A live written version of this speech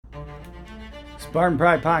Spartan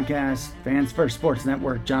Pride Podcast, Fans First Sports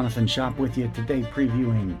Network, Jonathan Shop with you today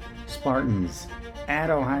previewing Spartans at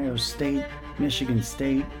Ohio State, Michigan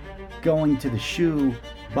State, going to the shoe,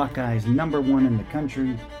 Buckeyes #1 in the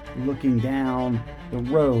country, looking down the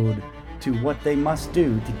road to what they must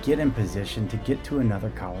do to get in position to get to another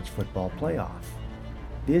college football playoff.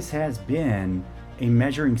 This has been a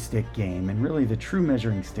measuring stick game, and really the true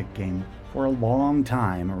measuring stick game for a long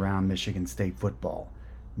time around Michigan State football.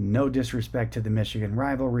 No disrespect to the Michigan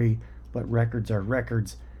rivalry, but records are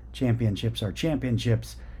records, championships are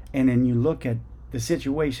championships, and then you look at the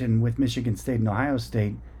situation with Michigan State and Ohio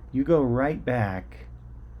State, you go right back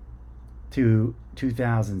to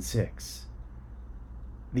 2006.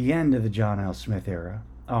 The end of the John L. Smith era.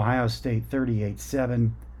 Ohio State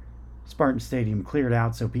 38-7. Spartan Stadium cleared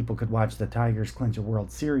out so people could watch the Tigers clinch a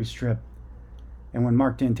World Series trip. And when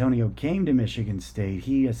Mark D'Antonio came to Michigan State,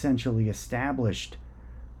 he essentially established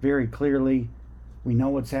very clearly, we know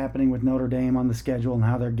what's happening with Notre Dame on the schedule and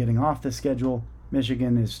how they're getting off the schedule.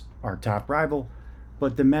 Michigan is our top rival.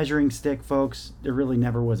 But the measuring stick, folks, there really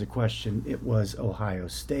never was a question. It was Ohio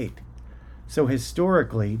State. So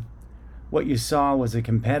historically, what you saw was a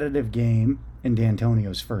competitive game in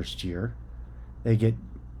D'Antonio's first year. They get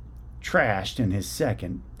trashed in his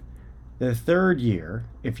second. The third year,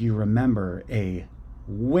 if you remember, a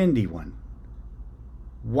windy one.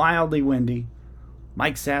 Wildly windy.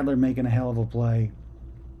 Mike Sadler making a hell of a play.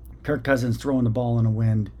 Kirk Cousins throwing the ball in a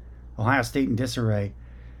wind. Ohio State in disarray.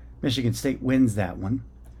 Michigan State wins that one.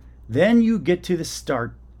 Then you get to the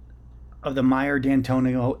start of the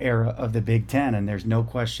Meyer-D'Antonio era of the Big Ten, and there's no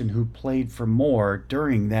question who played for more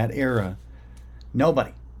during that era.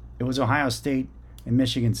 Nobody. It was Ohio State and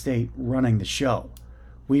Michigan State running the show.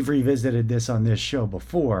 We've revisited this on this show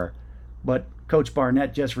before, but Coach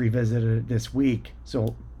Barnett just revisited it this week,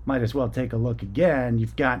 so might as well take a look again.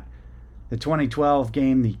 You've got the 2012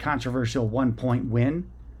 game, the controversial 1-point win,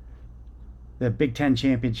 the Big Ten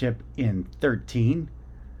championship in 13,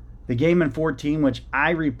 the game in 14, which I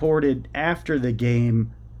reported after the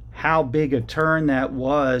game how big a turn that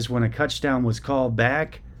was when a touchdown was called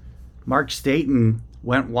back. Mark Staten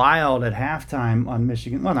went wild at halftime on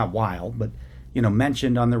Michigan. Well, not wild, but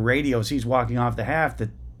mentioned on the radio as he's walking off the half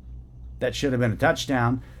that should have been a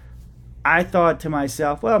touchdown. I thought to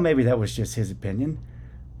myself, well, maybe that was just his opinion.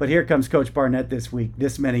 But here comes Coach Barnett this week,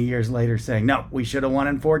 this many years later, saying, no, we should have won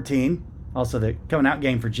in 14. Also, the coming out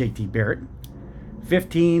game for J.T. Barrett.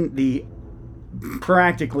 15, the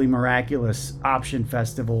practically miraculous option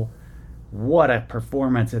festival. What a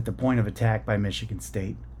performance at the point of attack by Michigan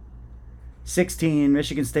State. 16,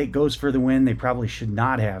 Michigan State goes for the win. They probably should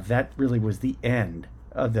not have. That really was the end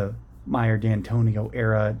of the Meyer-D'Antonio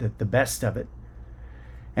era, the best of it.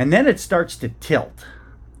 And then it starts to tilt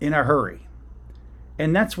in a hurry.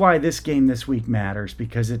 And that's why this game this week matters,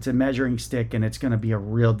 because it's a measuring stick, and it's going to be a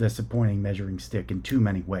real disappointing measuring stick in too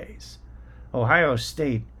many ways. Ohio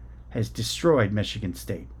State has destroyed Michigan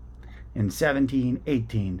State in 17,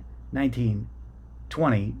 18, 19,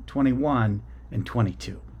 20, 21, and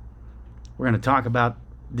 22. We're going to talk about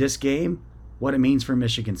this game, what it means for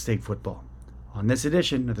Michigan State football, on this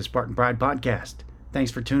edition of the Spartan Pride Podcast.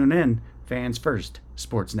 Thanks for tuning in, Fans First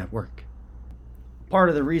Sports Network. Part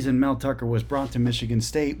of the reason Mel Tucker was brought to Michigan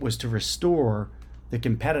State was to restore the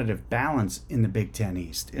competitive balance in the Big Ten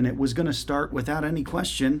East, and it was going to start without any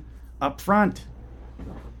question up front.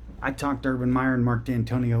 I talked to Urban Meyer and Mark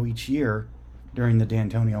D'Antonio each year during the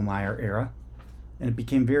D'Antonio-Meyer era, and it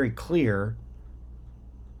became very clear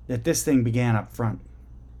that this thing began up front.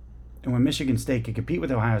 And when Michigan State could compete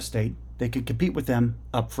with Ohio State, they could compete with them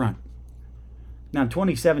up front. Now, in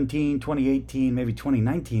 2017, 2018, maybe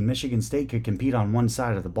 2019, Michigan State could compete on one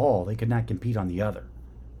side of the ball. They could not compete on the other.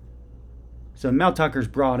 So Mel Tucker's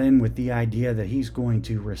brought in with the idea that he's going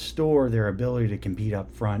to restore their ability to compete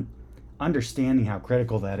up front, understanding how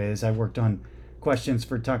critical that is. I worked on questions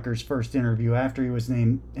for Tucker's first interview after he was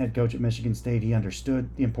named head coach at Michigan State. He understood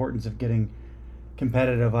the importance of getting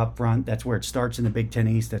competitive up front. That's where it starts in the Big Ten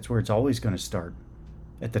East. That's where it's always going to start,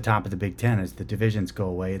 at the top of the Big Ten, as the divisions go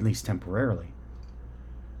away, at least temporarily.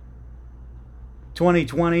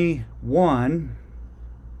 2021,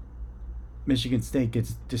 Michigan State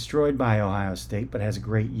gets destroyed by Ohio State, but has a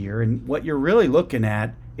great year. And what you're really looking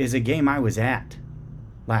at is a game I was at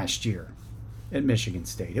last year at Michigan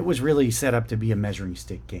State. It was really set up to be a measuring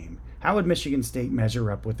stick game. How would Michigan State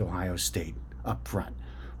measure up with Ohio State up front?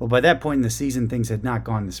 Well, by that point in the season, things had not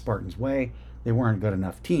gone the Spartans' way. They weren't a good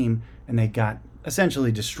enough team, and they got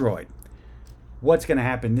essentially destroyed. What's going to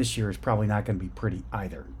happen this year is probably not going to be pretty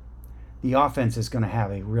either. The offense is going to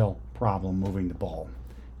have a real problem moving the ball.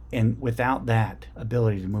 And without that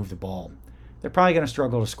ability to move the ball, they're probably going to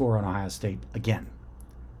struggle to score on Ohio State again.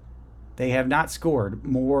 They have not scored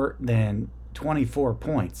more than 24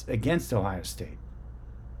 points against Ohio State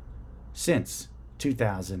since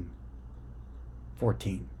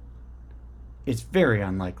 2014. It's very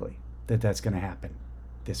unlikely that that's going to happen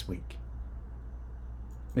this week.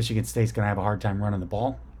 Michigan State's going to have a hard time running the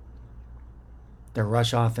ball. Their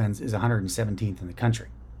rush offense is 117th in the country.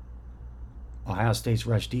 Ohio State's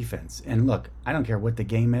rush defense. And look, I don't care what the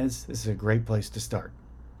game is. This is a great place to start.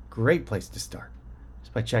 Great place to start.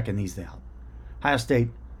 Just by checking these out. Ohio State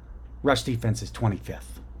rush defense is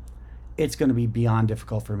 25th. It's going to be beyond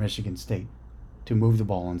difficult for Michigan State to move the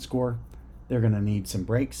ball and score. They're going to need some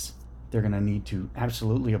breaks. They're going to need to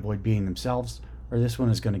absolutely avoid beating themselves, or this one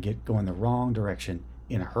is going to go in the wrong direction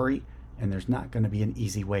in a hurry, and there's not going to be an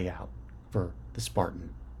easy way out for the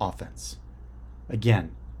Spartan offense.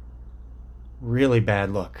 Again, really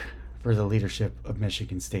bad look for the leadership of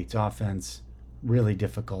Michigan State's offense. Really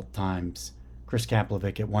difficult times. Chris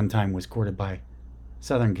Kaplovic at one time was courted by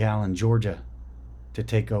Southern Cal and Georgia to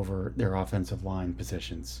take over their offensive line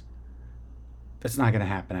positions. That's not going to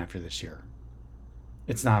happen after this year.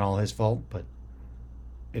 It's not all his fault, but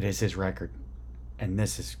it is his record. And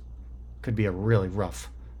could be a really rough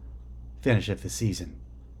finish of the season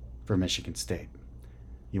for Michigan State.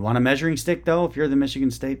 You want a measuring stick, though, if you're the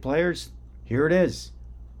Michigan State players? Here it is.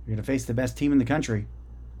 You're going to face the best team in the country.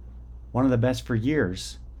 One of the best for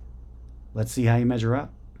years. Let's see how you measure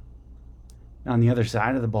up. On the other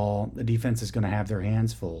side of the ball, the defense is going to have their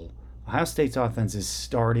hands full. Ohio State's offense is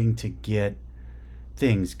starting to get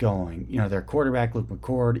things going. Their quarterback, Luke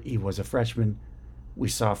McCord, he was a freshman. We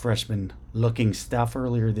saw freshman-looking stuff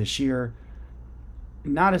earlier this year.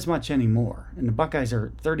 Not as much anymore. And the Buckeyes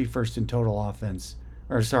are 31st in total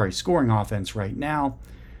scoring offense right now.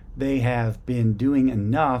 They have been doing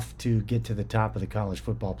enough to get to the top of the college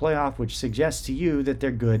football playoff, which suggests to you that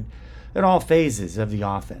they're good at all phases of the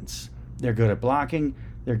offense. They're good at blocking,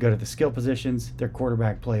 they're good at the skill positions, their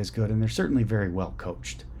quarterback play is good, and they're certainly very well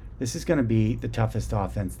coached. This is going to be the toughest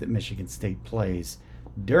offense that Michigan State plays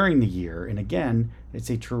during the year, and again,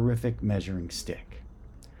 it's a terrific measuring stick.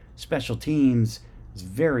 Special teams is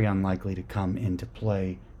very unlikely to come into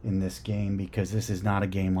play in this game because this is not a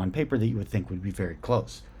game on paper that you would think would be very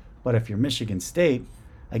close. But if you're Michigan State,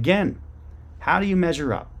 again, how do you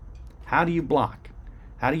measure up? How do you block?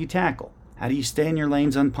 How do you tackle? How do you stay in your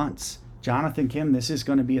lanes on punts? Jonathan Kim, this is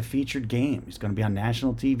going to be a featured game. He's going to be on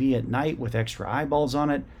national TV at night with extra eyeballs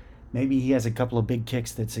on it. Maybe he has a couple of big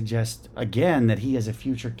kicks that suggest, again, that he is a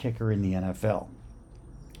future kicker in the NFL.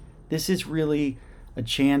 This is really a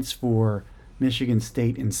chance for Michigan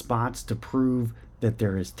State in spots to prove that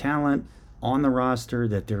there is talent on the roster,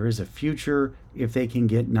 that there is a future if they can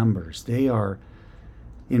get numbers. They are,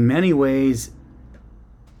 in many ways,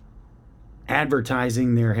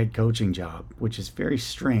 advertising their head coaching job, which is very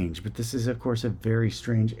strange, but this is, of course, a very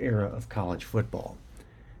strange era of college football.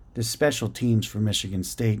 The special teams for Michigan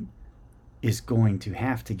State is going to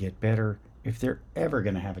have to get better if they're ever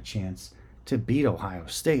going to have a chance to beat Ohio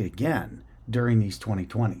State again during these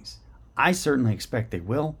 2020s. I certainly expect they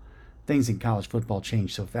will. Things in college football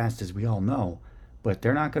change so fast, as we all know, but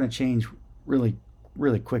they're not going to change really,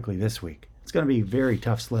 really quickly this week. It's going to be very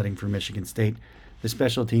tough sledding for Michigan State. The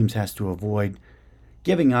special teams has to avoid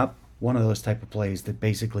giving up one of those type of plays that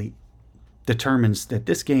basically determines that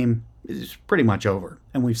this game is pretty much over.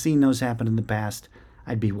 And we've seen those happen in the past.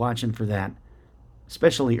 I'd be watching for that,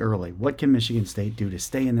 especially early. What can Michigan State do to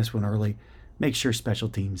stay in this one early? Make sure special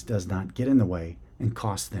teams does not get in the way and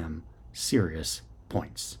cost them serious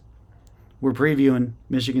points. We're previewing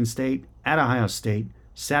Michigan State at Ohio State,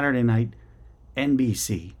 Saturday night,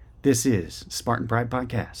 NBC. This is Spartan Pride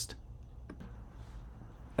Podcast.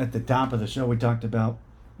 At the top of the show, we talked about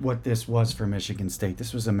what this was for Michigan State.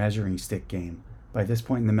 This was a measuring stick game. By this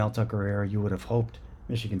point in the Mel Tucker era, you would have hoped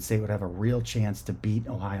Michigan State would have a real chance to beat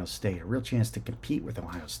Ohio State, a real chance to compete with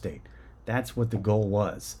Ohio State. That's what the goal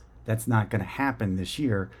was. That's not going to happen this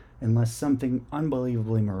year unless something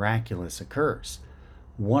unbelievably miraculous occurs.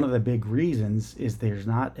 One of the big reasons is there's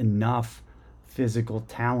not enough physical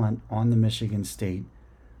talent on the Michigan State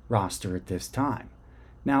roster at this time.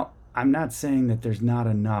 Now, I'm not saying that there's not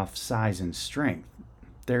enough size and strength.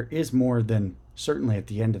 There is more than certainly at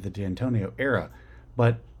the end of the D'Antonio era,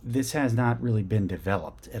 but this has not really been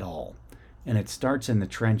developed at all. And it starts in the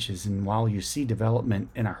trenches, and while you see development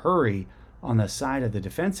in a hurry on the side of the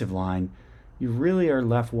defensive line, you really are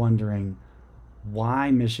left wondering why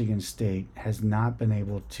Michigan State has not been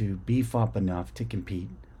able to beef up enough to compete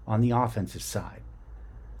on the offensive side.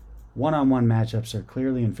 One-on-one matchups are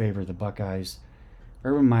clearly in favor of the Buckeyes.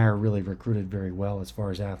 Urban Meyer really recruited very well as far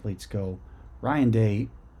as athletes go Ryan Day,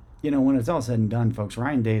 when it's all said and done, folks,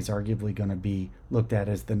 Ryan Day is arguably going to be looked at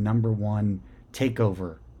as the number one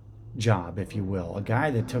takeover job, if you will. A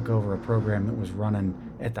guy that took over a program that was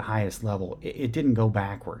running at the highest level. It didn't go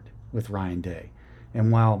backward with Ryan Day.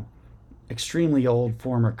 And while extremely old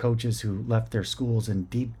former coaches who left their schools in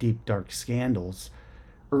deep, deep, dark scandals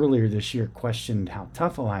earlier this year questioned how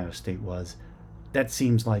tough Ohio State was, that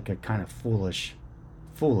seems like a kind of foolish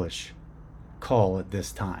call at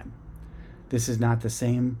this time. This is not the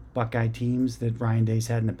same Buckeye teams that Ryan Day's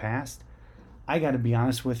had in the past. I got to be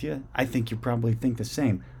honest with you, I think you probably think the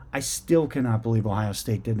same. I still cannot believe Ohio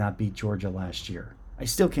State did not beat Georgia last year. I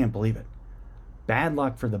still can't believe it. Bad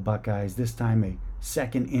luck for the Buckeyes. This time a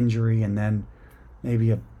second injury and then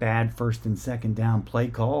maybe a bad first and second down play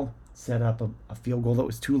call set up a field goal that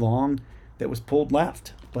was too long that was pulled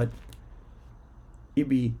left. But you'd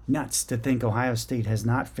be nuts to think Ohio State has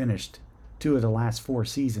not finished 2 of the last 4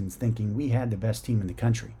 seasons thinking we had the best team in the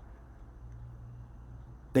country.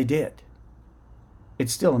 They did.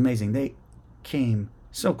 It's still amazing. They came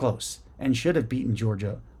so close and should have beaten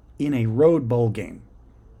Georgia in a road bowl game.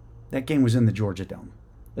 That game was in the Georgia Dome.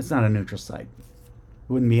 That's not a neutral site.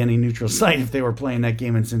 It wouldn't be any neutral site if they were playing that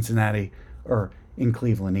game in Cincinnati or in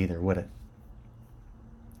Cleveland either, would it?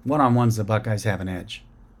 One-on-ones, the Buckeyes have an edge.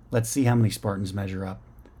 Let's see how many Spartans measure up.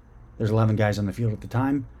 There's 11 guys on the field at the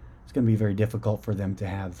time. It's going to be very difficult for them to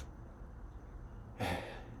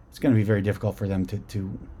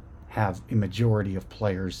have a majority of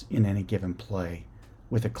players in any given play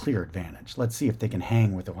with a clear advantage. Let's see if they can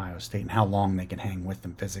hang with Ohio State and how long they can hang with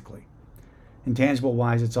them physically.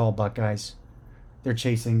 Intangible-wise, it's all Buckeyes. They're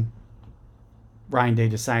chasing. Ryan Day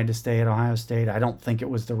decided to stay at Ohio State. I don't think it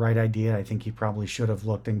was the right idea. I think he probably should have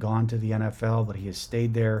looked and gone to the NFL, but he has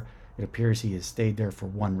stayed there. It appears he has stayed there for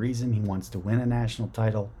one reason. He wants to win a national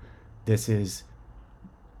title. This is,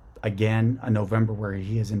 again, a November where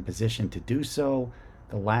he is in position to do so.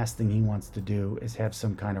 The last thing he wants to do is have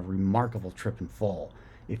some kind of remarkable trip and fall.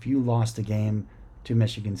 If you lost a game to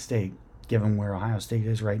Michigan State, given where Ohio State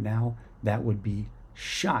is right now, that would be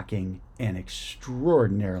shocking and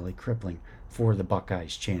extraordinarily crippling for the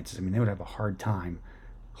Buckeyes' chances. I mean, they would have a hard time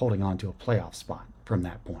holding on to a playoff spot from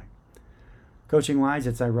that point. Coaching-wise,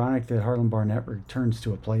 it's ironic that Harlan Barnett returns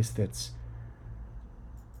to a place that's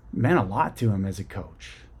meant a lot to him as a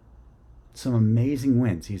coach. Some amazing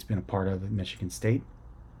wins he's been a part of at Michigan State.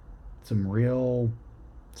 Some real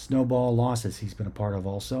snowball losses he's been a part of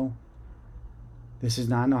also. This is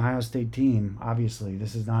not an Ohio State team, obviously.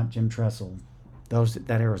 This is not Jim Tressel.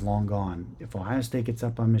 That era is long gone. If Ohio State gets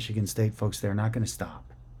up on Michigan State, folks, they're not going to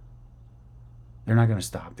stop. They're not going to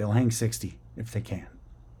stop. They'll hang 60 if they can.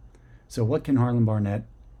 So what can Harlan Barnett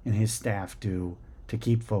and his staff do to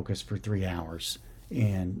keep focused for 3 hours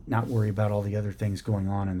and not worry about all the other things going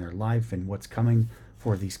on in their life and what's coming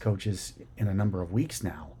for these coaches in a number of weeks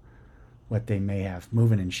now? What they may have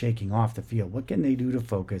moving and shaking off the field. What can they do to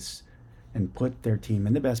focus and put their team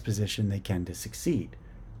in the best position they can to succeed?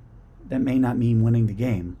 That may not mean winning the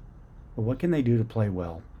game, but what can they do to play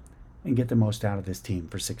well and get the most out of this team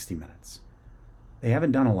for 60 minutes? They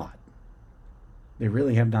haven't done a lot. They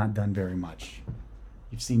really have not done very much.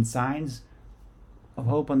 You've seen signs of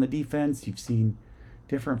hope on the defense. You've seen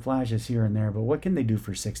different flashes here and there, but what can they do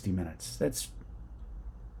for 60 minutes? That's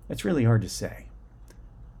really hard to say.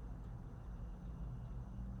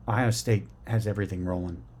 Ohio State has everything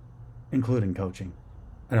rolling, including coaching.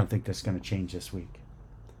 I don't think that's going to change this week.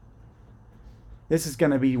 This is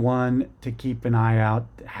going to be one to keep an eye out.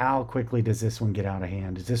 How quickly does this one get out of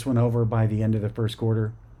hand? Is this one over by the end of the first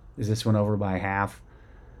quarter? Is this one over by half?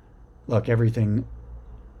 Look, everything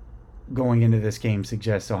going into this game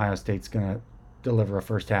suggests Ohio State's going to deliver a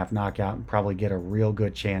first half knockout and probably get a real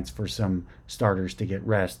good chance for some starters to get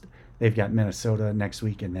rest. They've got Minnesota next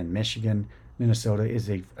week and then Michigan. Minnesota is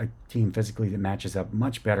a team physically that matches up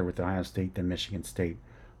much better with Ohio State than Michigan State.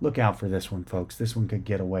 Look out for this one, folks. This one could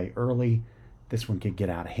get away early. This one could get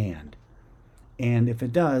out of hand. And if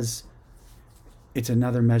it does, it's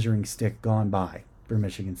another measuring stick gone by for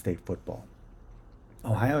Michigan State football.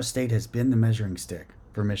 Ohio State has been the measuring stick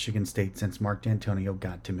for Michigan State since Mark D'Antonio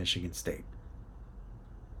got to Michigan State.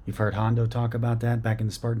 You've heard Hondo talk about that back in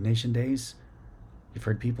the Spartan Nation days. You've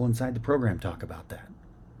heard people inside the program talk about that.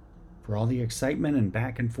 For all the excitement and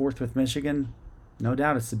back and forth with Michigan, no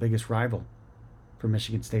doubt it's the biggest rival for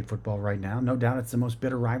Michigan State football right now. No doubt it's the most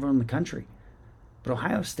bitter rival in the country. But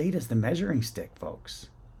Ohio State is the measuring stick, folks.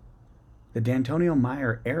 The D'Antonio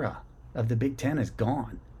Meyer era of the Big Ten is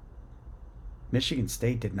gone. Michigan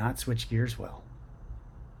State did not switch gears well.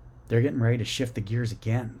 They're getting ready to shift the gears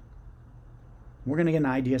again. We're going to get an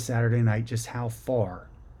idea Saturday night just how far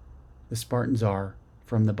the Spartans are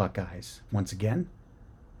from the Buckeyes once again,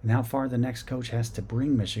 and how far the next coach has to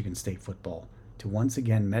bring Michigan State football to once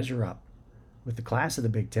again measure up with the class of the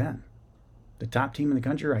Big Ten, the top team in the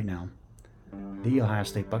country right now, the Ohio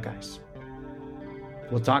State Buckeyes.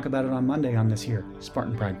 We'll talk about it on Monday on this here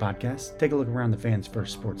Spartan Pride podcast. Take a look around the Fans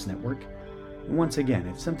First Sports Network. And once again,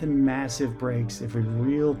 if something massive breaks, if a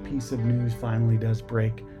real piece of news finally does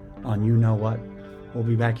break on you know what, we'll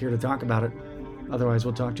be back here to talk about it. Otherwise,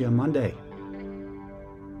 we'll talk to you on Monday.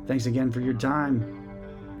 Thanks again for your time.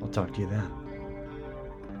 I'll talk to you then.